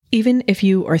Even if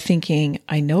you are thinking,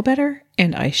 I know better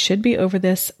and I should be over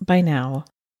this by now,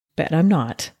 but I'm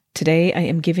not. Today, I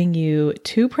am giving you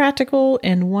 2 practical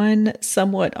and 1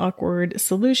 somewhat awkward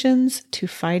solutions to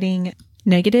fighting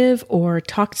negative or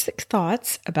toxic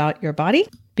thoughts about your body,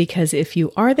 because if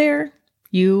you are there,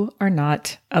 you are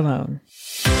not alone.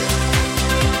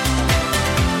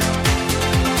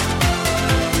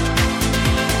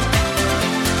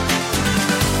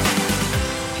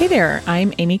 Hey there,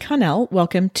 I'm Amy Connell.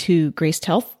 Welcome to Graced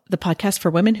Health, the podcast for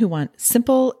women who want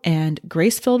simple and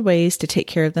grace-filled ways to take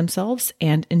care of themselves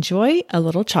and enjoy a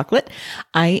little chocolate.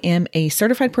 I am a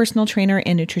certified personal trainer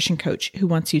and nutrition coach who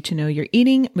wants you to know your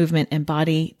eating, movement, and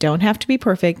body don't have to be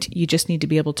perfect. You just need to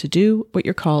be able to do what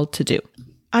you're called to do.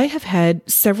 I have had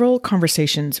several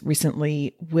conversations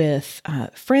recently with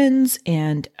friends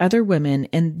and other women,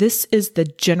 and this is the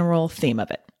general theme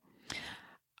of it.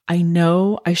 I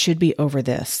know I should be over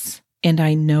this, and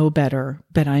I know better,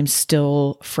 but I'm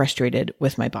still frustrated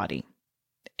with my body.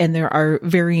 And there are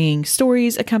varying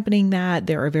stories accompanying that.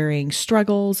 There are varying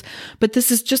struggles, but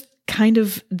this is just kind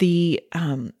of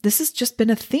this has just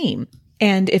been a theme.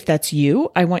 And if that's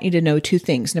you, I want you to know 2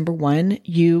 things. Number 1,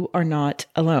 you are not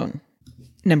alone.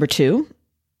 Number 2,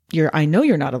 I know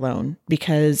you're not alone,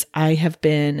 because I have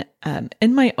been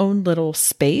in my own little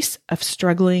space of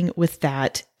struggling with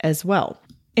that as well.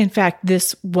 In fact,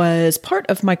 this was part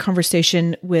of my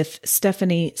conversation with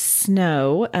Stephanie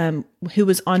Snow, who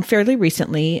was on fairly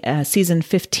recently, season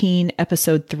 15,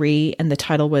 episode 3, and the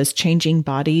title was Changing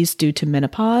Bodies Due to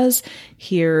Menopause.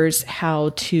 Here's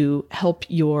how to help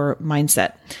your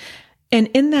mindset. And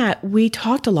in that, we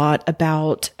talked a lot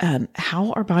about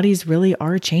how our bodies really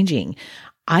are changing.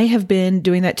 I have been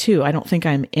doing that too. I don't think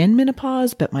I'm in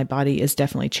menopause, but my body is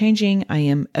definitely changing. I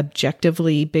am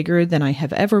objectively bigger than I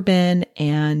have ever been,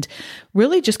 and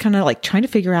really just kind of like trying to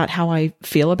figure out how I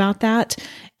feel about that.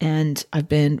 And I've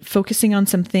been focusing on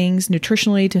some things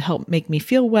nutritionally to help make me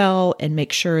feel well and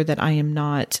make sure that I am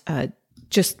not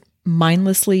just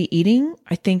mindlessly eating.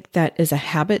 I think that is a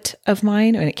habit of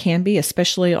mine, and it can be,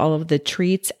 especially all of the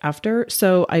treats after.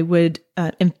 So I would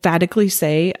emphatically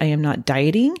say I am not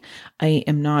dieting. I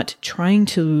am not trying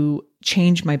to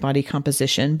change my body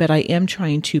composition, but I am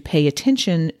trying to pay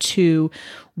attention to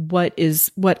what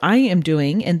I am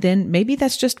doing. And then maybe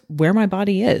that's just where my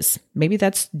body is. Maybe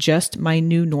that's just my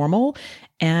new normal,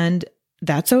 and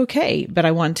that's okay. But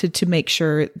I wanted to make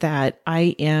sure that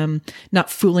I am not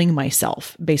fooling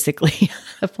myself, basically.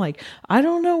 Of like, I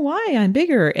don't know why I'm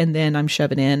bigger. And then I'm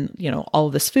shoving in, all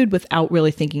of this food without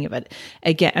really thinking of it.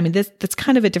 Again, I mean, that's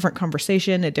kind of a different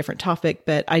conversation, a different topic,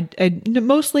 but I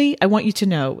mostly, I want you to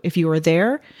know, if you are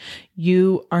there,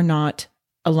 you are not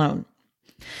alone.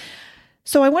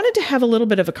 So I wanted to have a little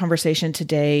bit of a conversation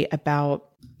today about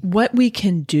what we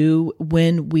can do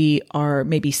when we are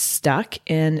maybe stuck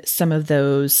in some of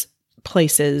those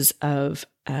places of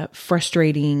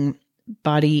frustrating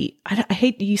body. I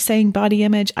hate you saying body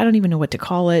image. I don't even know what to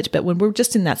call it, but when we're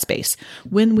just in that space,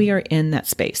 when we are in that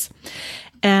space.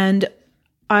 And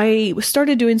I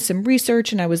started doing some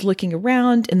research and I was looking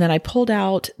around, and then I pulled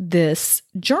out this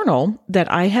journal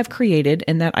that I have created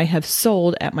and that I have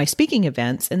sold at my speaking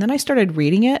events. And then I started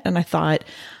reading it and I thought,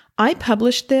 I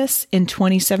published this in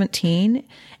 2017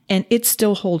 and it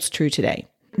still holds true today.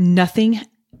 Nothing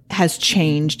has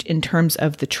changed in terms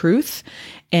of the truth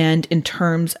and in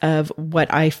terms of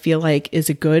what I feel like is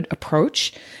a good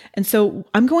approach. And so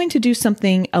I'm going to do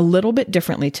something a little bit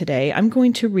differently today. I'm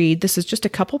going to read, this is just a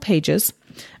couple pages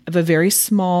of a very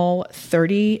small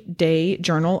 30-day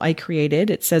journal I created.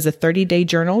 It says a 30-day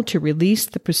journal to release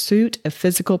the pursuit of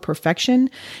physical perfection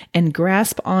and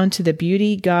grasp onto the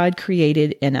beauty God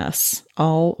created in us,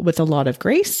 all with a lot of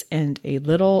grace and a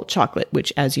little chocolate,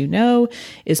 which, as you know,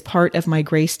 is part of my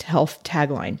Graced Health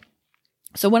tagline.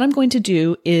 So what I'm going to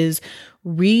do is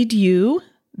read you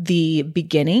the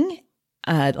beginning,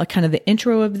 like kind of the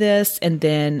intro of this, and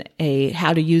then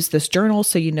how to use this journal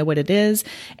so you know what it is.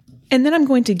 And then I'm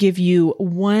going to give you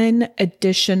one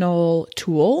additional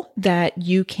tool that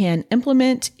you can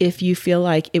implement if you feel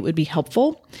like it would be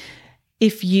helpful.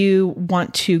 If you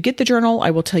want to get the journal,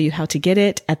 I will tell you how to get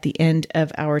it at the end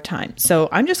of our time. So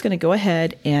I'm just going to go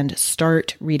ahead and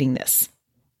start reading this.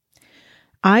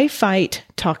 I fight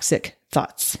toxic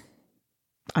thoughts.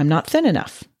 I'm not thin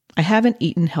enough. I haven't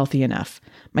eaten healthy enough.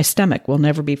 My stomach will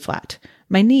never be flat.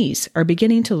 My knees are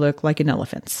beginning to look like an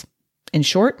elephant's. In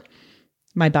short,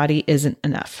 my body isn't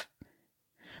enough.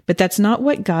 But that's not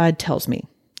what God tells me.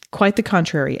 Quite the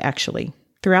contrary, actually.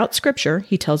 Throughout Scripture,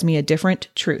 He tells me a different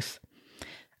truth.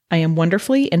 I am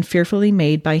wonderfully and fearfully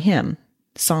made by Him.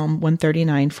 Psalm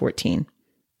 139:14.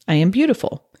 I am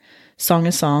beautiful. Song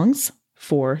of Songs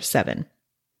 4:7.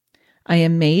 I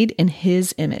am made in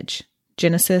His image.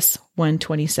 Genesis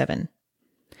 1:27.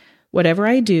 Whatever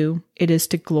I do, it is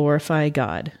to glorify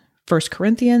God. 1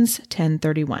 Corinthians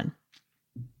 10:31.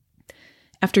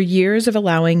 After years of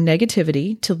allowing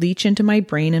negativity to leach into my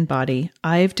brain and body,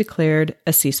 I've declared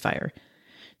a ceasefire.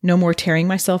 No more tearing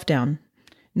myself down.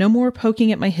 No more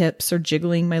poking at my hips or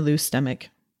jiggling my loose stomach.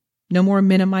 No more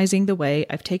minimizing the way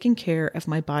I've taken care of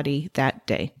my body that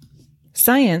day.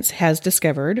 Science has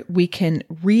discovered we can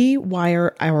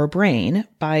rewire our brain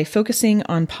by focusing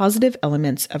on positive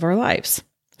elements of our lives.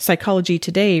 Psychology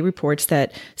Today reports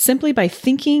that simply by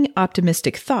thinking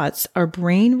optimistic thoughts, our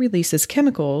brain releases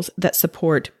chemicals that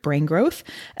support brain growth,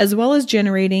 as well as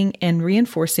generating and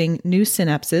reinforcing new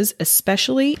synapses,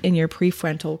 especially in your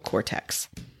prefrontal cortex.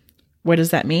 What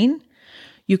does that mean?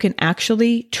 You can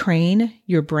actually train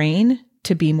your brain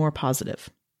to be more positive.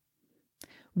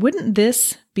 Wouldn't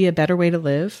this be a better way to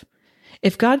live?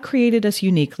 If God created us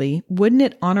uniquely, wouldn't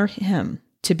it honor Him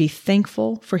to be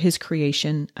thankful for His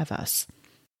creation of us?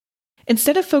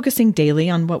 Instead of focusing daily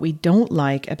on what we don't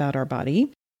like about our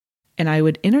body, and I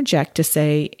would interject to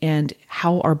say, and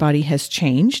how our body has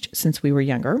changed since we were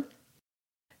younger,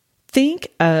 think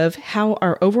of how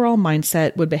our overall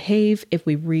mindset would behave if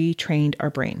we retrained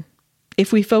our brain.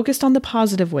 If we focused on the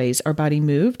positive ways our body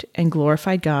moved and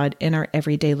glorified God in our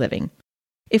everyday living.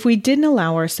 If we didn't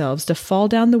allow ourselves to fall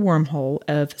down the wormhole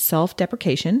of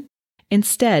self-deprecation,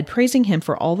 instead praising Him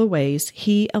for all the ways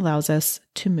He allows us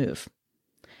to move.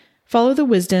 Follow the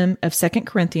wisdom of 2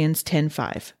 Corinthians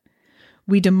 10:5.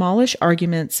 We demolish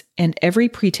arguments and every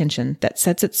pretension that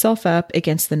sets itself up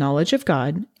against the knowledge of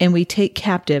God, and we take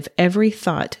captive every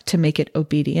thought to make it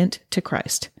obedient to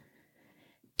Christ.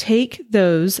 Take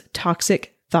those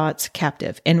toxic thoughts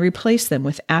captive and replace them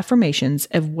with affirmations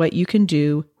of what you can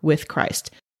do with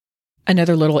Christ.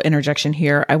 Another little interjection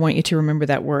here. I want you to remember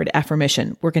that word,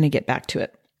 affirmation. We're going to get back to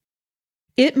it.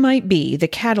 It might be the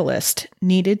catalyst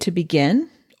needed to begin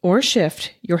or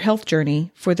shift your health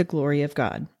journey for the glory of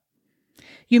God.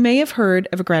 You may have heard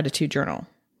of a gratitude journal.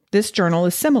 This journal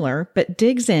is similar, but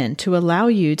digs in to allow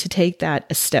you to take that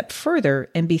a step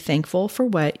further and be thankful for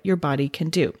what your body can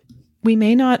do. We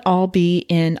may not all be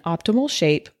in optimal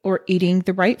shape or eating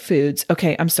the right foods.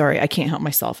 Okay, I'm sorry, I can't help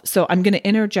myself. So I'm going to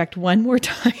interject one more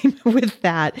time with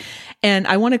that. And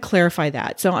I want to clarify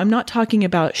that. So I'm not talking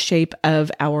about shape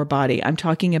of our body. I'm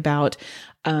talking about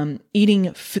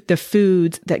eating the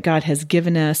foods that God has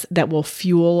given us that will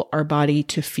fuel our body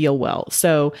to feel well.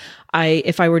 So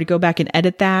if I were to go back and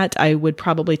edit that, I would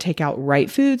probably take out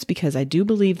right foods, because I do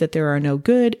believe that there are no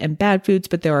good and bad foods,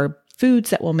 but there are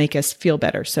foods that will make us feel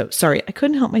better. So sorry, I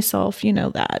couldn't help myself. You know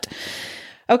that.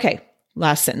 Okay.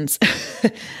 Last sentence.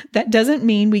 That doesn't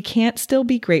mean we can't still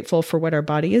be grateful for what our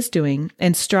body is doing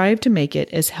and strive to make it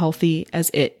as healthy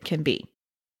as it can be.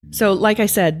 So like I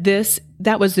said,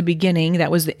 that was the beginning.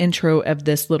 That was the intro of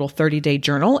this little 30-day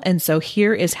journal. And so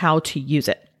here is how to use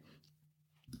it.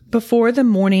 Before the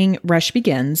morning rush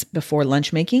begins, before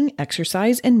lunch making,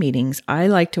 exercise, and meetings, I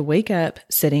like to wake up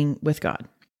sitting with God.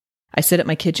 I sit at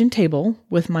my kitchen table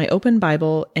with my open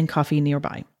Bible and coffee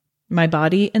nearby. My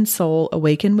body and soul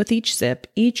awaken with each sip,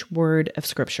 each word of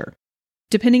Scripture.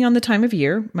 Depending on the time of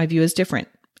year, my view is different.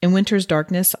 In winter's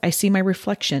darkness, I see my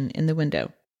reflection in the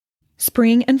window.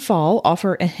 Spring and fall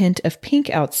offer a hint of pink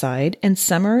outside, and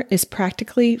summer is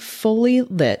practically fully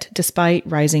lit despite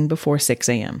rising before 6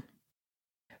 a.m.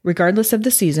 Regardless of the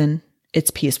season,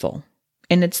 it's peaceful.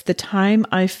 And it's the time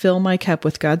I fill my cup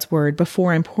with God's Word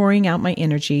before I'm pouring out my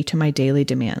energy to my daily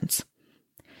demands.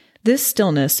 This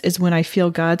stillness is when I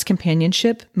feel God's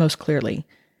companionship most clearly.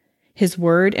 His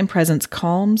Word and presence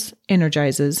calms,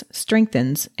 energizes,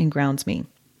 strengthens, and grounds me.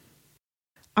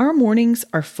 Our mornings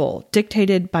are full,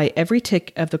 dictated by every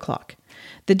tick of the clock.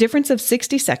 The difference of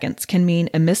 60 seconds can mean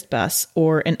a missed bus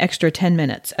or an extra 10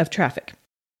 minutes of traffic.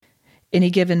 Any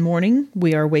given morning,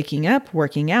 we are waking up,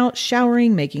 working out,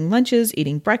 showering, making lunches,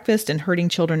 eating breakfast, and herding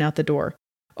children out the door.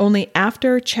 Only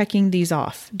after checking these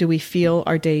off do we feel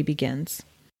our day begins.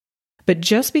 But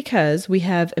just because we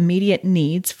have immediate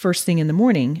needs first thing in the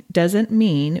morning doesn't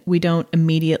mean we don't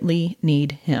immediately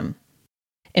need Him.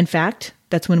 In fact,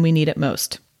 that's when we need it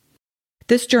most.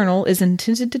 This journal is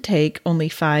intended to take only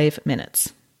 5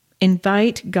 minutes.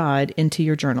 Invite God into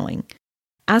your journaling.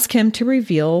 Ask Him to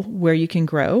reveal where you can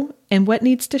grow and what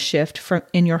needs to shift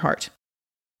in your heart.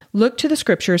 Look to the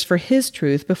Scriptures for His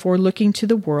truth before looking to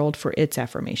the world for its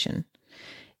affirmation.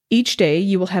 Each day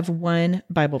you will have one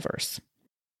Bible verse.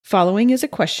 Following is a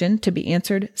question to be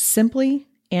answered simply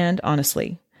and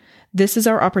honestly. This is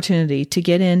our opportunity to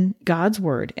get in God's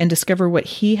Word and discover what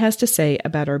He has to say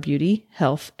about our beauty,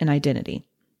 health, and identity.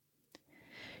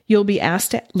 You'll be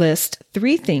asked to list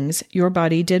 3 things your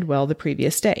body did well the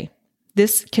previous day.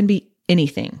 This can be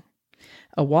anything.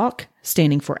 A walk,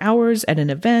 standing for hours at an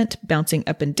event, bouncing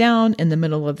up and down in the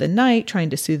middle of the night, trying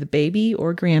to soothe a baby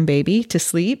or grandbaby to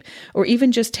sleep, or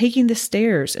even just taking the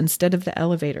stairs instead of the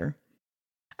elevator.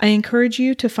 I encourage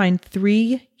you to find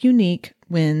 3 unique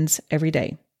wins every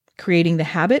day. Creating the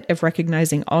habit of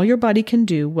recognizing all your body can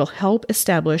do will help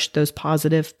establish those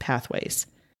positive pathways.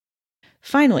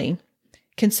 Finally,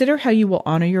 consider how you will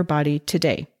honor your body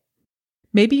today.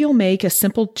 Maybe you'll make a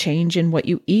simple change in what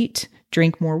you eat,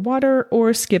 drink more water,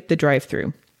 or skip the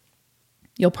drive-thru.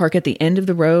 You'll park at the end of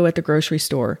the row at the grocery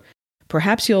store.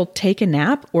 Perhaps you'll take a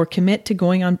nap or commit to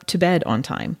going on to bed on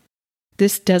time.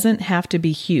 This doesn't have to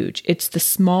be huge. It's the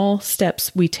small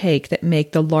steps we take that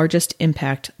make the largest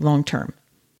impact long-term.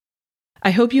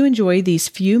 I hope you enjoy these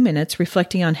few minutes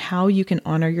reflecting on how you can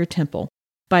honor your temple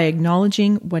by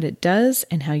acknowledging what it does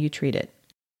and how you treat it.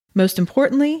 Most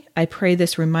importantly, I pray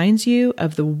this reminds you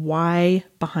of the why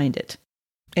behind it.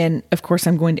 And of course,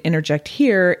 I'm going to interject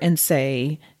here and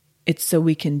say it's so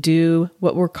we can do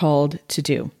what we're called to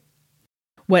do.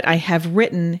 What I have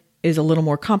written is a little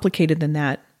more complicated than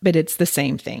that, but it's the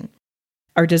same thing.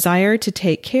 Our desire to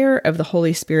take care of the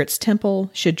Holy Spirit's temple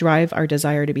should drive our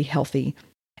desire to be healthy.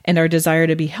 And our desire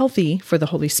to be healthy for the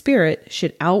Holy Spirit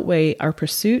should outweigh our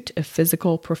pursuit of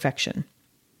physical perfection.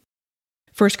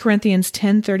 1 Corinthians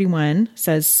 10:31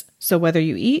 says, "So whether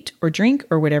you eat or drink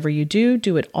or whatever you do,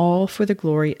 do it all for the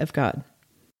glory of God."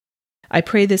 I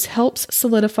pray this helps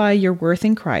solidify your worth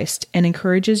in Christ and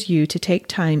encourages you to take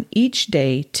time each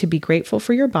day to be grateful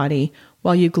for your body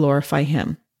while you glorify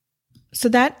Him. So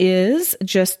that is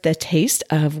just the taste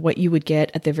of what you would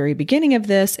get at the very beginning of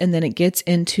this, and then it gets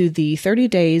into the 30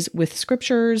 days with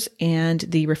scriptures and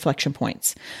the reflection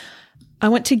points. I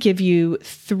want to give you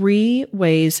 3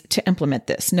 ways to implement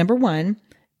this. Number 1,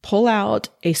 pull out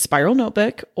a spiral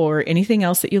notebook or anything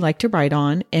else that you like to write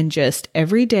on, and just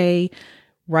every day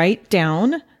write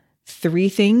down 3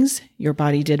 things your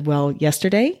body did well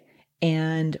yesterday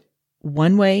and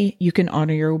 1 way you can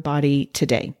honor your body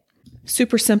today.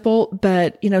 Super simple,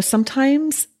 but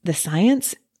sometimes the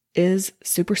science is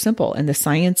super simple. And the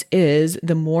science is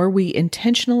the more we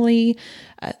intentionally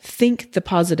think the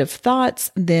positive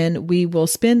thoughts, then we will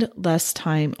spend less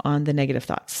time on the negative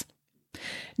thoughts.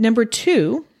 Number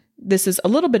 2, this is a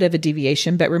little bit of a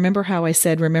deviation, but remember how I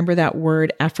said, remember that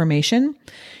word affirmation?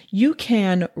 You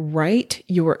can write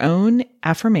your own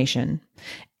affirmation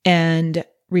and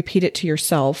repeat it to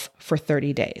yourself for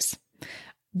 30 days.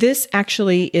 This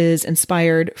actually is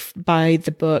inspired by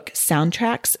the book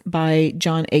Soundtracks by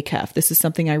Jon Acuff. This is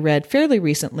something I read fairly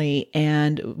recently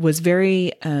and was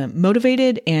very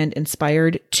motivated and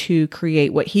inspired to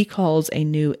create what he calls a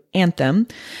new anthem.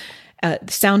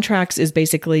 Soundtracks is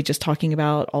basically just talking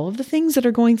about all of the things that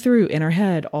are going through in our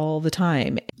head all the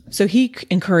time. So he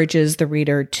encourages the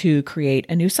reader to create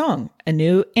a new song, a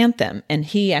new anthem. And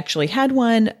he actually had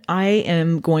one.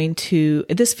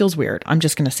 This feels weird. I'm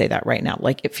just going to say that right now.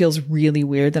 It feels really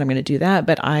weird that I'm going to do that,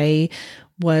 but I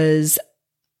was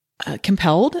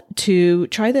compelled to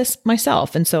try this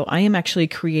myself. And so I am actually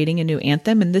creating a new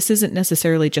anthem. And this isn't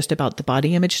necessarily just about the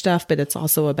body image stuff, but it's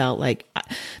also about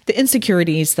the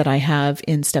insecurities that I have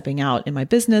in stepping out in my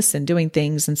business and doing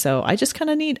things. And so I just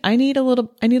kind of need a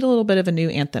little bit of a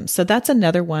new anthem. So that's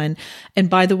another one. And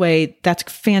by the way, that's a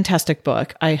fantastic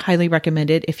book. I highly recommend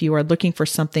it if you are looking for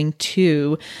something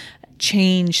to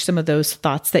change some of those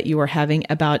thoughts that you are having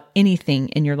about anything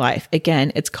in your life.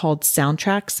 Again, it's called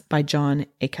Soundtracks by Jon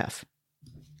Acuff.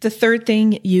 The third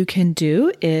thing you can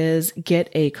do is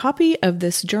get a copy of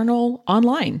this journal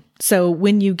online. So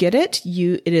when you get it,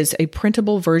 it is a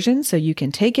printable version, so you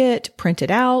can take it, print it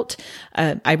out.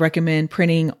 I recommend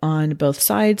printing on both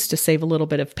sides to save a little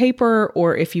bit of paper,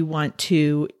 or if you want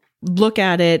to look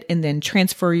at it and then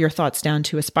transfer your thoughts down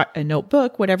to a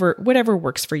notebook, whatever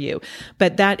works for you.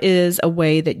 But that is a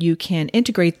way that you can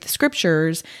integrate the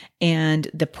scriptures and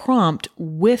the prompt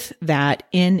with that,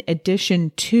 in addition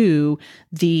to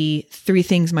the 3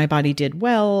 things my body did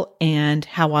well and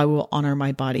how I will honor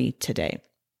my body today.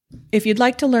 If you'd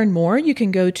like to learn more, you can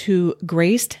go to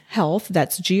Graced Health.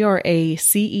 That's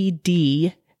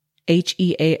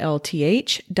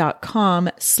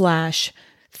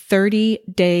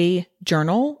GRACEDHEALTH.com/30-day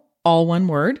journal, all one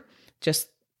word, just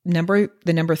the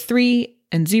number 3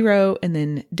 and 0 and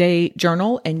then day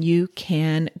journal, and you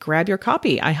can grab your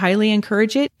copy. I highly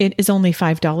encourage it. It is only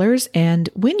 $5. And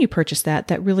when you purchase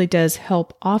that really does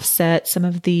help offset some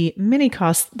of the many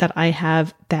costs that I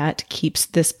have that keeps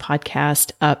this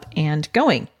podcast up and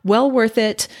going. Well worth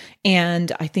it.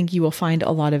 And I think you will find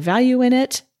a lot of value in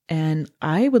it. And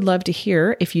I would love to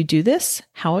hear, if you do this,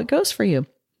 how it goes for you.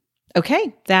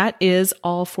 Okay, that is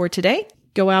all for today.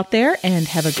 Go out there and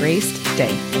have a graced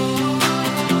day.